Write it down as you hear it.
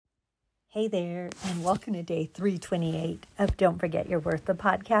Hey there, and welcome to day 328 of Don't Forget Your Worth, the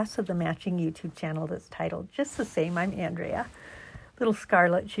podcast of the matching YouTube channel that's titled just the same. I'm Andrea. Little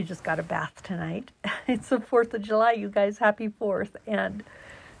Scarlett, she just got a bath tonight. It's the 4th of July, you guys. Happy 4th. And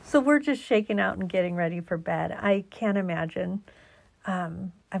so we're just shaking out and getting ready for bed. I can't imagine.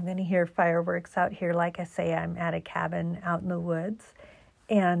 I'm going to hear fireworks out here. Like I say, I'm at a cabin out in the woods.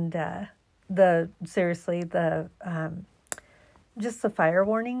 And just the fire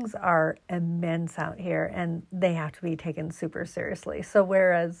warnings are immense out here, and they have to be taken super seriously. So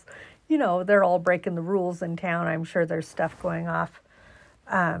whereas, they're all breaking the rules in town, I'm sure there's stuff going off.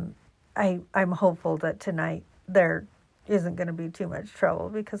 I'm hopeful that tonight there isn't going to be too much trouble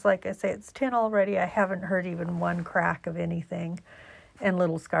because, like I say, it's 10 already. I haven't heard even one crack of anything, and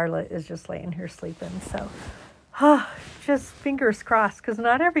little Scarlett is just laying here sleeping. So just fingers crossed, because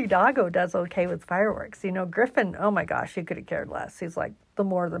not every doggo does okay with fireworks. Griffin, oh my gosh, he could have cared less. He's like, the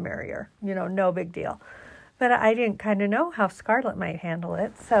more the merrier, no big deal. But I didn't kind of know how Scarlett might handle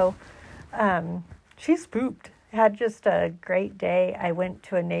it. So she's pooped. Had just a great day. I went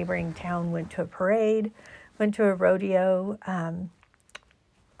to a neighboring town, went to a parade, went to a rodeo.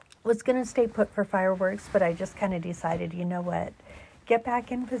 Was going to stay put for fireworks, but I just kind of decided, you know what, get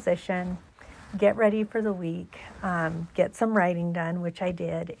back in position, get ready for the week, get some writing done, which I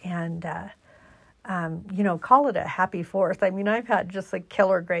did, and, call it a happy 4th. I mean, I've had just a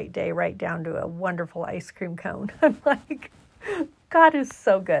killer great day, right down to a wonderful ice cream cone. I'm like, God is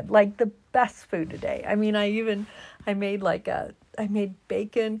so good, like the best food today. I mean, I made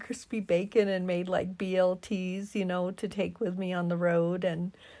bacon, crispy bacon, and made like BLTs, to take with me on the road,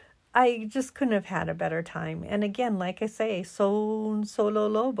 and I just couldn't have had a better time. And again, like I say, solo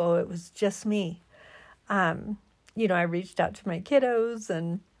lobo, it was just me. I reached out to my kiddos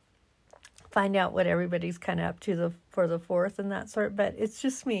and find out what everybody's kind of up to for the 4th and that sort. But it's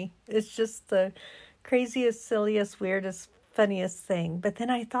just me. It's just the craziest, silliest, weirdest, funniest thing. But then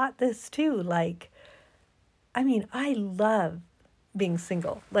I thought this too, I love being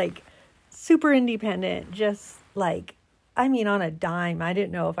single, super independent, just on a dime. I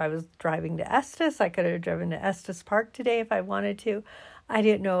didn't know if I was driving to Estes. I could have driven to Estes Park today if I wanted to. I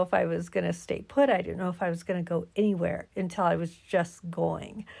didn't know if I was going to stay put. I didn't know if I was going to go anywhere until I was just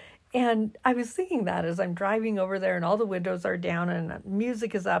going. And I was thinking that as I'm driving over there and all the windows are down and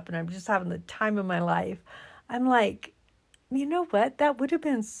music is up and I'm just having the time of my life. I'm like, you know what? That would have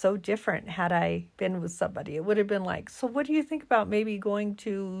been so different had I been with somebody. It would have been like, so what do you think about maybe going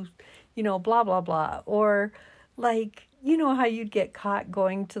to, blah, blah, blah. Or how you'd get caught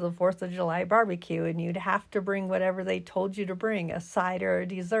going to the 4th of July barbecue and you'd have to bring whatever they told you to bring, a side or a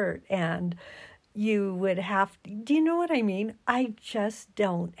dessert. And you would have, do you know what I mean? I just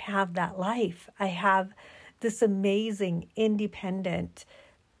don't have that life. I have this amazing, independent,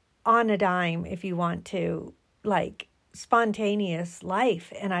 on a dime, if you want to, spontaneous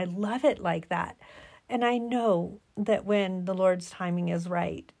life. And I love it like that. And I know that when the Lord's timing is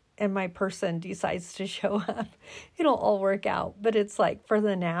right, and my person decides to show up, it'll all work out. But it's for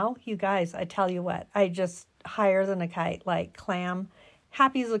the now, you guys, I tell you what, I just higher than a kite, like clam,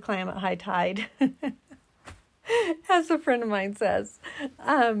 happy as a clam at high tide, as a friend of mine says.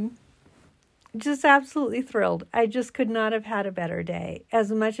 Just absolutely thrilled. I just could not have had a better day.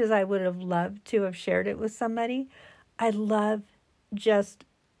 As much as I would have loved to have shared it with somebody, I love just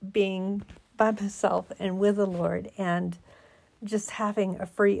being by myself and with the Lord and just having a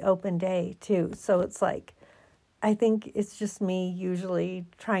free open day too. So it's I think it's just me usually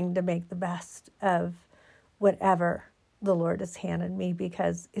trying to make the best of whatever the Lord has handed me,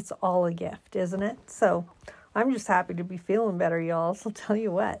 because it's all a gift, isn't it? So I'm just happy to be feeling better, y'all. So I'll tell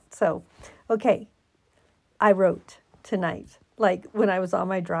you what. So, okay, I wrote tonight. When I was on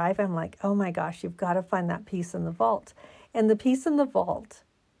my drive, I'm like, oh my gosh, you've got to find that piece in the vault. And the piece in the vault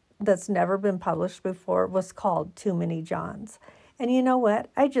that's never been published before was called Too Many Johns. And you know what?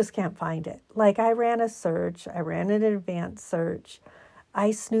 I just can't find it. I ran a search. I ran an advanced search.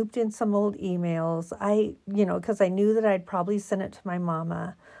 I snooped in some old emails. Because I knew that I'd probably sent it to my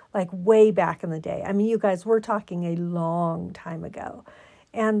mama, way back in the day. I mean, you guys, we're talking a long time ago.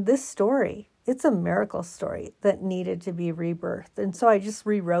 And this story, it's a miracle story that needed to be rebirthed. And so I just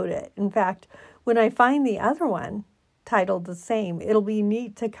rewrote it. In fact, when I find the other one titled the same, it'll be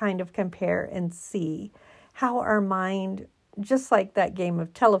neat to kind of compare and see how our mind, just like that game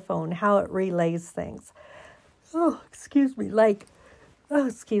of telephone, how it relays things. Excuse me.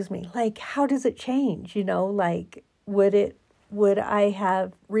 How does it change? Would I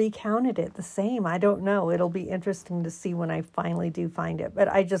have recounted it the same? I don't know. It'll be interesting to see when I finally do find it. But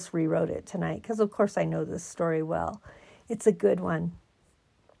I just rewrote it tonight because, of course, I know this story well. It's a good one.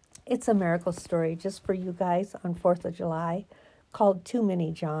 It's a miracle story just for you guys on 4th of July called Too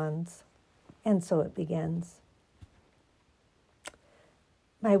Many Johns. And so it begins.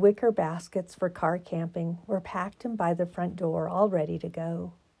 My wicker baskets for car camping were packed in by the front door, all ready to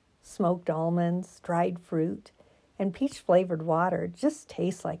go. Smoked almonds, dried fruit, and peach-flavored water just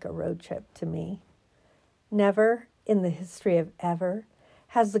taste like a road trip to me. Never in the history of ever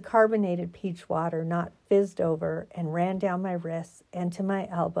has the carbonated peach water not fizzed over and ran down my wrists and to my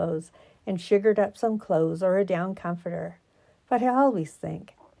elbows and sugared up some clothes or a down comforter. But I always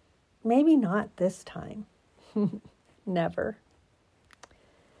think, maybe not this time. Never.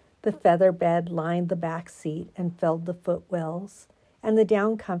 The feather bed lined the back seat and filled the footwells, and the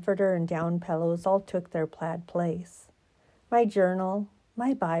down comforter and down pillows all took their plaid place. My journal,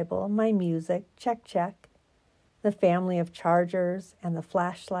 my Bible, my music, check, check. The family of chargers and the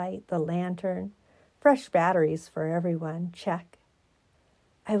flashlight, the lantern, fresh batteries for everyone, check.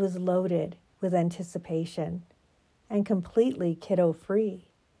 I was loaded with anticipation and completely kiddo-free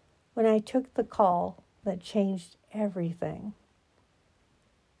when I took the call that changed everything.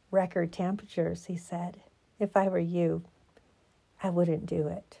 Record temperatures, he said. If I were you, I wouldn't do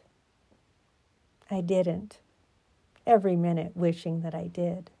it. I didn't. Every minute wishing that I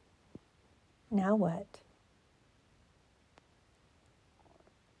did. Now what?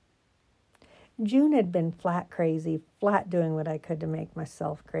 June had been flat crazy, flat doing what I could to make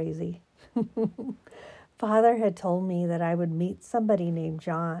myself crazy. Father had told me that I would meet somebody named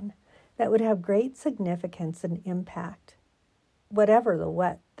John that would have great significance and impact. Whatever the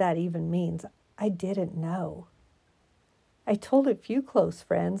what that even means, I didn't know. I told a few close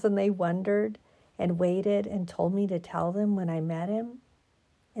friends, and they wondered and waited and told me to tell them when I met him.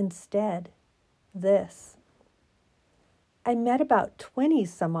 Instead, this. I met about 20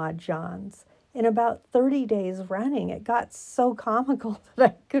 some odd Johns in about 30 days running. It got so comical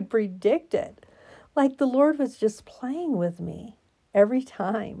that I could predict it. Like the Lord was just playing with me every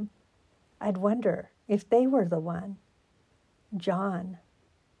time. I'd wonder if they were the one. John,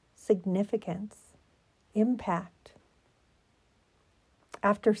 significance, impact.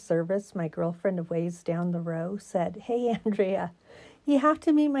 After service, my girlfriend a ways down the row said, "Hey, Andrea, you have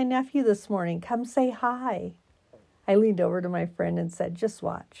to meet my nephew this morning. Come say hi." I leaned over to my friend and said, "Just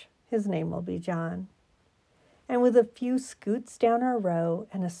watch. His name will be John." And with a few scoots down our row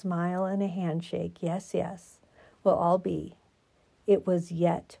and a smile and a handshake, yes, will all be. It was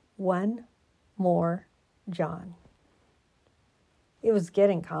yet one more John. It was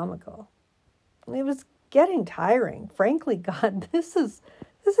getting comical. It was getting tiring. Frankly, God, this is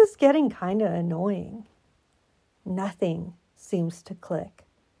getting kind of annoying. Nothing seems to click.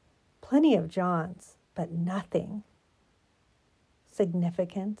 Plenty of Johns, but nothing.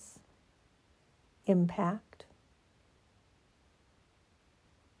 Significance, impact.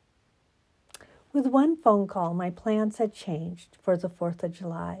 With one phone call, my plans had changed for the 4th of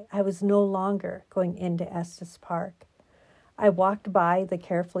July. I was no longer going into Estes Park. I walked by the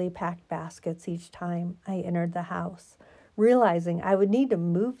carefully packed baskets each time I entered the house, realizing I would need to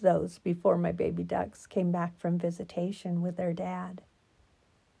move those before my baby ducks came back from visitation with their dad.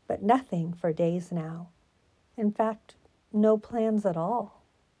 But nothing for days now. In fact, no plans at all.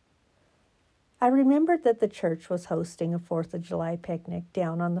 I remembered that the church was hosting a 4th of July picnic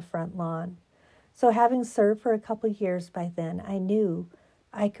down on the front lawn. So having served for a couple years by then, I knew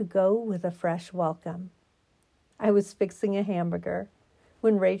I could go with a fresh welcome. I was fixing a hamburger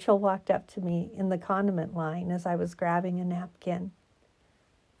when Rachel walked up to me in the condiment line as I was grabbing a napkin.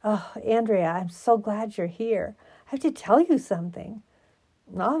 "Oh, Andrea, I'm so glad you're here. I have to tell you something."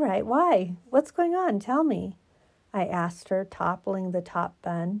 "All right, why? What's going on? Tell me," I asked her, toppling the top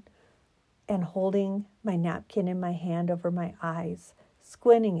bun and holding my napkin in my hand over my eyes,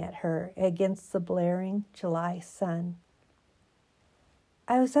 squinting at her against the blaring July sun.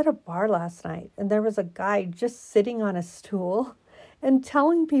 "I was at a bar last night, and there was a guy just sitting on a stool and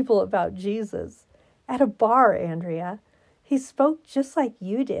telling people about Jesus. At a bar, Andrea. He spoke just like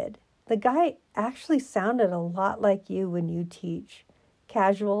you did. The guy actually sounded a lot like you when you teach.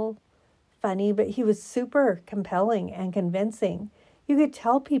 Casual, funny, but he was super compelling and convincing. You could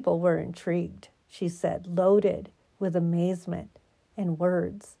tell people were intrigued," she said, loaded with amazement and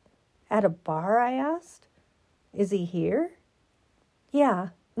words. "At a bar?" I asked. "Is he here?" "Yeah,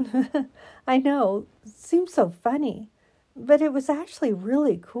 I know. Seems so funny, but it was actually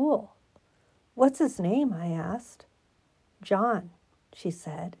really cool." "What's his name?" I asked. "John," she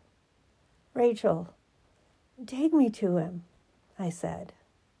said. "Rachel, take me to him," I said.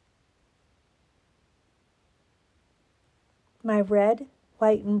 My red,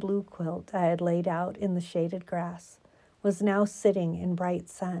 white, and blue quilt I had laid out in the shaded grass was now sitting in bright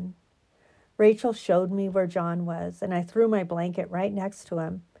sun. Rachel showed me where John was, and I threw my blanket right next to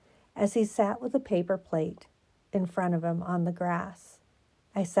him as he sat with a paper plate in front of him on the grass.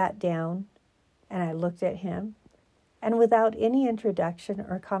 I sat down and I looked at him, and without any introduction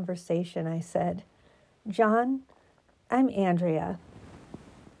or conversation, I said, "John, I'm Andrea,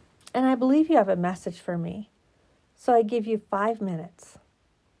 and I believe you have a message for me, so I give you 5 minutes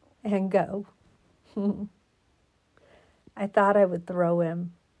and go." I thought I would throw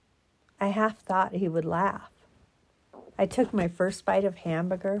him. I half thought he would laugh. I took my first bite of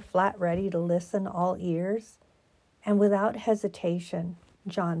hamburger, flat ready to listen, all ears, and without hesitation,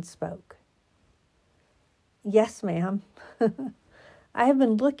 John spoke. "Yes, ma'am. I have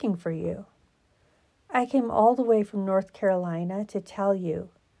been looking for you. I came all the way from North Carolina to tell you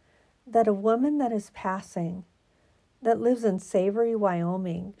that a woman that is passing, that lives in Savory,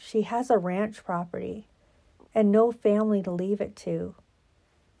 Wyoming, she has a ranch property and no family to leave it to,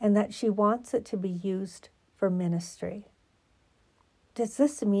 and that she wants it to be used for ministry. Does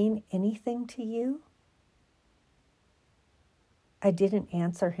this mean anything to you?" I didn't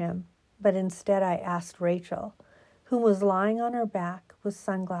answer him, but instead I asked Rachel, who was lying on her back with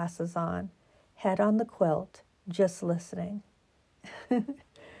sunglasses on, head on the quilt, just listening.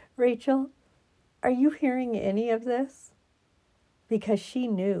 "Rachel, are you hearing any of this?" Because she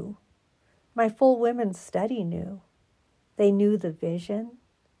knew. My full women's study knew. They knew the vision.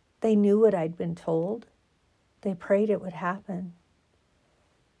 They knew what I'd been told. They prayed it would happen.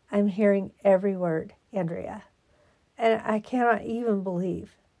 "I'm hearing every word, Andrea, and I cannot even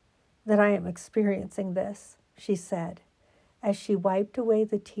believe that I am experiencing this," she said, as she wiped away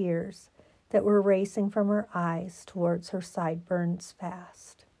the tears that were racing from her eyes towards her sideburns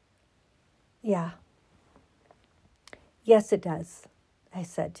fast. "Yeah. Yes, it does," I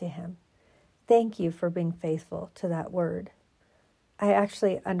said to him. "Thank you for being faithful to that word. I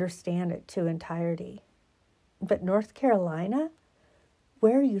actually understand it to entirety. But North Carolina?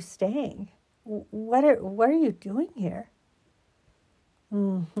 Where are you staying? What are you doing here?"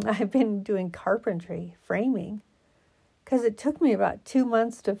 "I've been doing carpentry, framing, because it took me about 2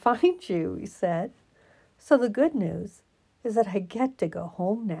 months to find you," he said. "So the good news is that I get to go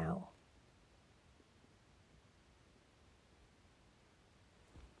home now."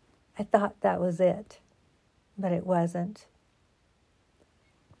 I thought that was it, but it wasn't.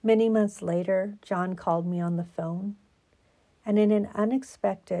 Many months later, John called me on the phone, and in an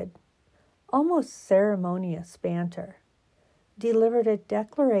unexpected, almost ceremonious banter, delivered a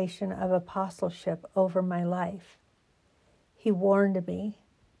declaration of apostleship over my life. He warned me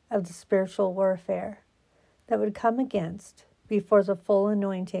of the spiritual warfare that would come against before the full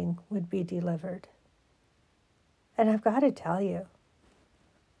anointing would be delivered. And I've got to tell you,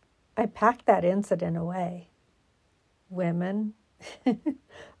 I packed that incident away. Women,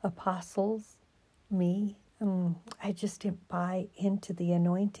 apostles, me, I just didn't buy into the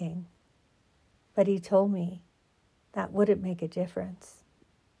anointing. But he told me that wouldn't make a difference.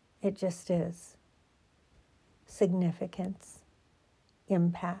 It just is. Significance,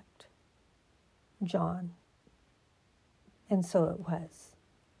 impact, John. And so it was.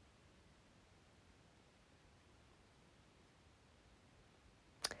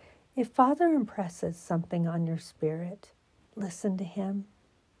 If Father impresses something on your spirit, listen to him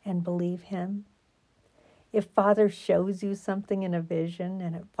and believe him. If Father shows you something in a vision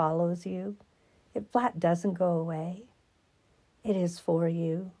and it follows you, it flat doesn't go away. It is for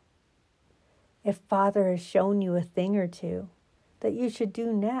you. If Father has shown you a thing or two that you should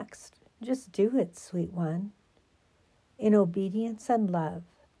do next, just do it, sweet one. In obedience and love,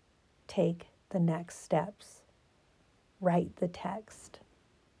 take the next steps. Write the text.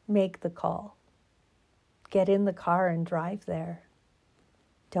 Make the call. Get in the car and drive there.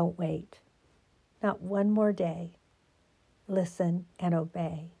 Don't wait. Not one more day. Listen and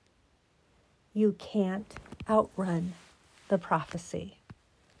obey. You can't outrun the prophecy.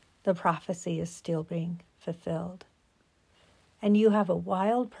 The prophecy is still being fulfilled. And you have a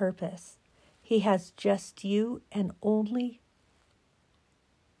wild purpose. He has just you and only...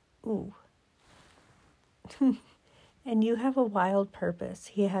 And you have a wild purpose.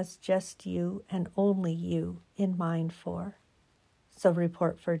 He has just you and only you in mind for. So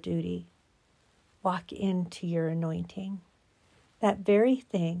report for duty. Walk into your anointing. That very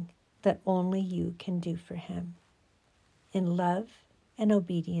thing that only you can do for him. In love and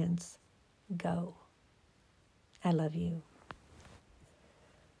obedience, go. I love you.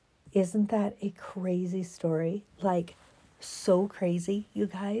 Isn't that a crazy story? Like, so crazy, you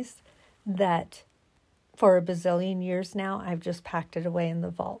guys, that for a bazillion years now, I've just packed it away in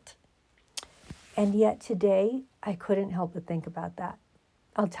the vault. And yet today, I couldn't help but think about that.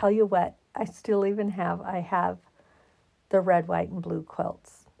 I'll tell you what I still even I have the red, white, and blue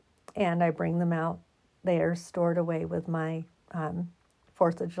quilts, and I bring them out. They are stored away with my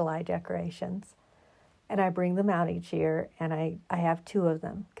 4th of July decorations. And I bring them out each year, and I have 2 of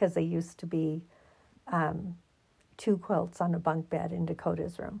them because they used to be 2 quilts on a bunk bed in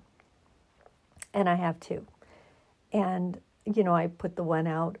Dakota's room. And I have 2. And, I put the one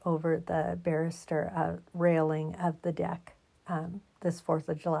out over the banister railing of the deck this 4th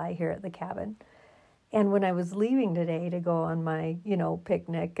of July here at the cabin. And when I was leaving today to go on my,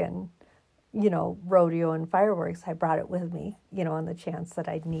 picnic and, rodeo and fireworks, I brought it with me, on the chance that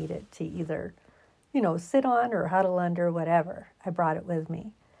I'd need it to either, sit on or huddle under, whatever. I brought it with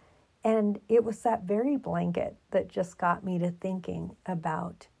me. And it was that very blanket that just got me to thinking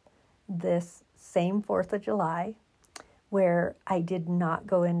about this same 4th of July where I did not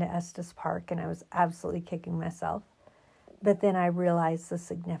go into Estes Park and I was absolutely kicking myself. But then I realized the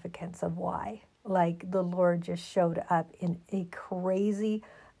significance of why. Like the Lord just showed up in a crazy,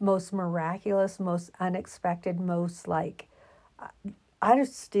 most miraculous, most unexpected, most like, I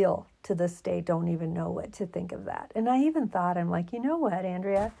just still to this day don't even know what to think of that. And I even thought, I'm like, you know what,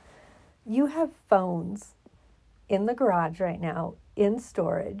 Andrea? You have phones in the garage right now in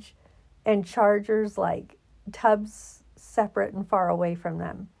storage and chargers like tubs separate and far away from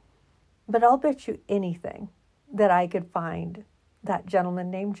them. But I'll bet you anything that I could find that gentleman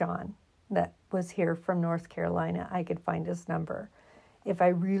named John that was here from North Carolina. I could find his number if I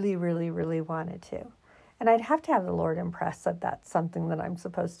really, really, really wanted to. And I'd have to have the Lord impress that that's something that I'm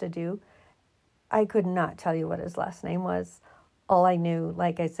supposed to do. I could not tell you what his last name was. All I knew,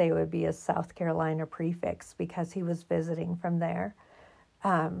 like I say, it would be a South Carolina prefix because he was visiting from there.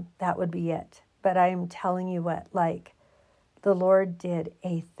 That would be it. But I'm telling you what, like, the Lord did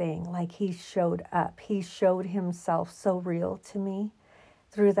a thing. Like, he showed up. He showed himself so real to me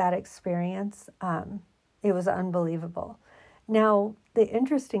through that experience. It was unbelievable. Now, the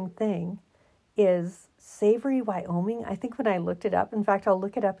interesting thing is Savory, Wyoming. I think when I looked it up, in fact, I'll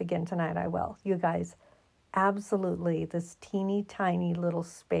look it up again tonight. I will. You guys, absolutely, this teeny tiny little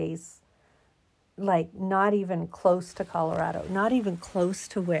space, like not even close to Colorado, not even close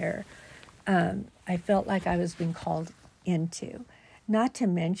to where I felt like I was being called into. Not to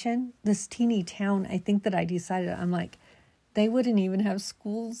mention this teeny town, I think that I decided, I'm like, they wouldn't even have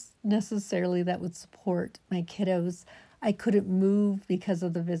schools necessarily that would support my kiddos. I couldn't move because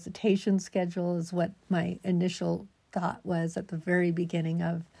of the visitation schedule is what my initial thought was at the very beginning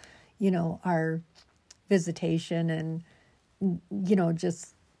of, our visitation and,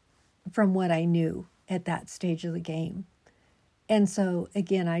 just from what I knew at that stage of the game. And so,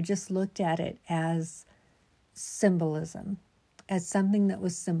 again, I just looked at it as symbolism, as something that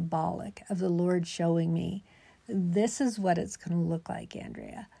was symbolic of the Lord showing me, this is what it's going to look like,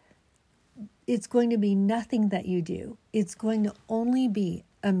 Andrea. It's going to be nothing that you do. It's going to only be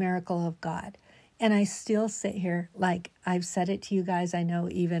a miracle of God. And I still sit here, like I've said it to you guys. I know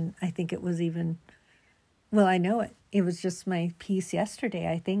I know it. It was just my piece yesterday,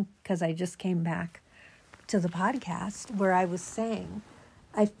 I think, because I just came back to the podcast where I was saying,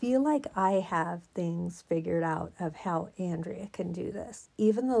 I feel like I have things figured out of how Andrea can do this.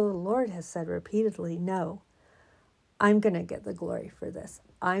 Even though the Lord has said repeatedly, no, I'm going to get the glory for this.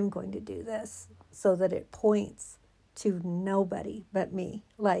 I'm going to do this so that it points to nobody but me.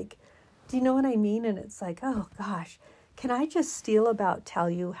 Like, do you know what I mean? And it's like, oh gosh, can I just tell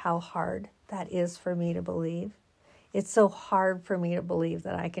you how hard that is for me to believe? It's so hard for me to believe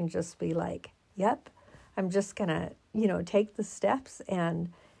that I can just be like, yep, I'm just going to, take the steps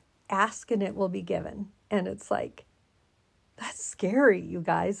and ask and it will be given. And it's like, that's scary, you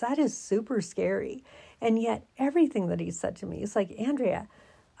guys. That is super scary. And yet everything that he said to me is like, Andrea,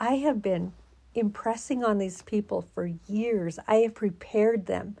 I have been impressing on these people for years. I have prepared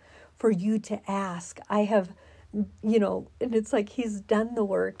them for you to ask. I have, and it's like he's done the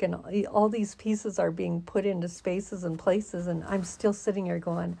work and all these pieces are being put into spaces and places. And I'm still sitting here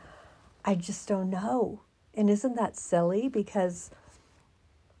going, I just don't know. And isn't that silly? Because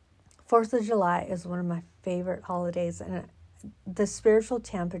 4th of July is one of my favorite holidays. And the spiritual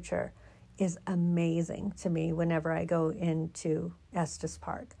temperature is amazing to me whenever I go into Estes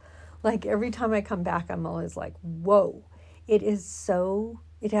Park. Like every time I come back, I'm always like, whoa, it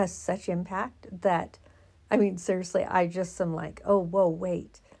has such impact that, seriously, I just am like, oh, whoa,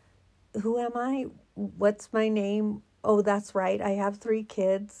 wait, who am I? What's my name? Oh, that's right. I have 3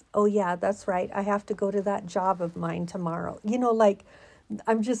 kids. Oh yeah, that's right. I have to go to that job of mine tomorrow.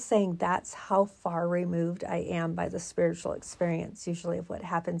 I'm just saying that's how far removed I am by the spiritual experience, usually of what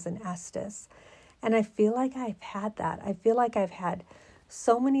happens in Estes. And I feel like I've had that. I feel like I've had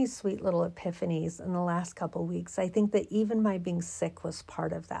so many sweet little epiphanies in the last couple of weeks. I think that even my being sick was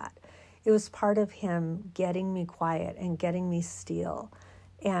part of that. It was part of him getting me quiet and getting me still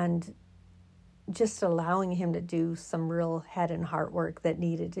and just allowing him to do some real head and heart work that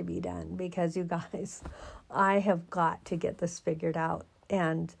needed to be done. Because you guys, I have got to get this figured out.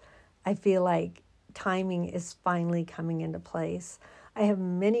 And I feel like timing is finally coming into place. I have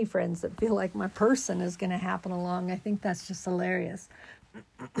many friends that feel like my person is going to happen along. I think that's just hilarious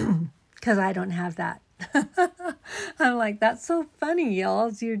because I don't have that. I'm like, that's so funny,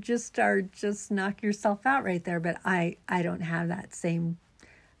 y'all. You just knock yourself out right there. But I don't have that same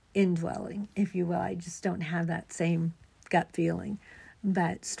indwelling, if you will. I just don't have that same gut feeling.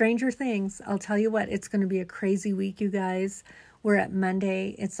 But stranger things, I'll tell you what, it's going to be a crazy week, you guys. We're at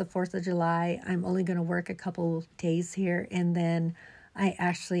Monday. It's the 4th of July. I'm only going to work a couple days here, and then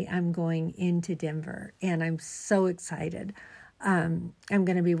I'm going into Denver, and I'm so excited. I'm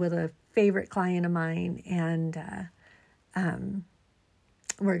going to be with a favorite client of mine, and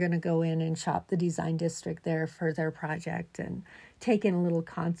we're going to go in and shop the design district there for their project and take in a little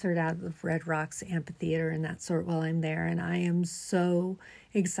concert out of the Red Rocks Amphitheater and that sort while I'm there. And I am so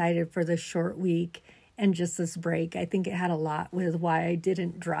excited for this short week and just this break. I think it had a lot with why I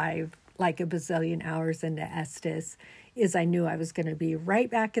didn't drive like a bazillion hours into Estes, is I knew I was going to be right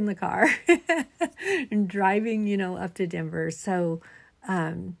back in the car and driving, up to Denver. So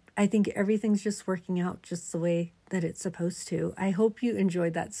I think everything's just working out just the way that it's supposed to. I hope you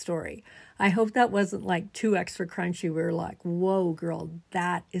enjoyed that story. I hope that wasn't like too extra crunchy. We were like, whoa, girl,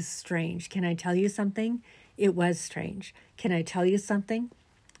 that is strange. Can I tell you something? It was strange. Can I tell you something?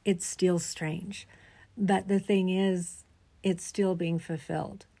 It's still strange. But the thing is, it's still being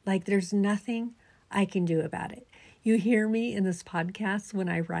fulfilled. Like there's nothing I can do about it. You hear me in this podcast when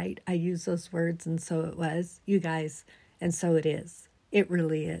I write, I use those words, and so it was, you guys, and so it is. It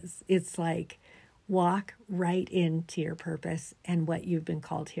really is. It's like walk right into your purpose and what you've been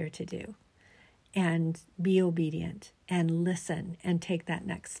called here to do. And be obedient and listen and take that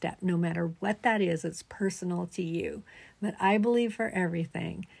next step. No matter what that is, it's personal to you. But I believe for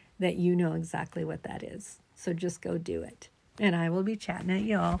everything that you know exactly what that is. So just go do it. And I will be chatting at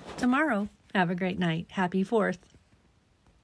y'all tomorrow. Have a great night. Happy 4th.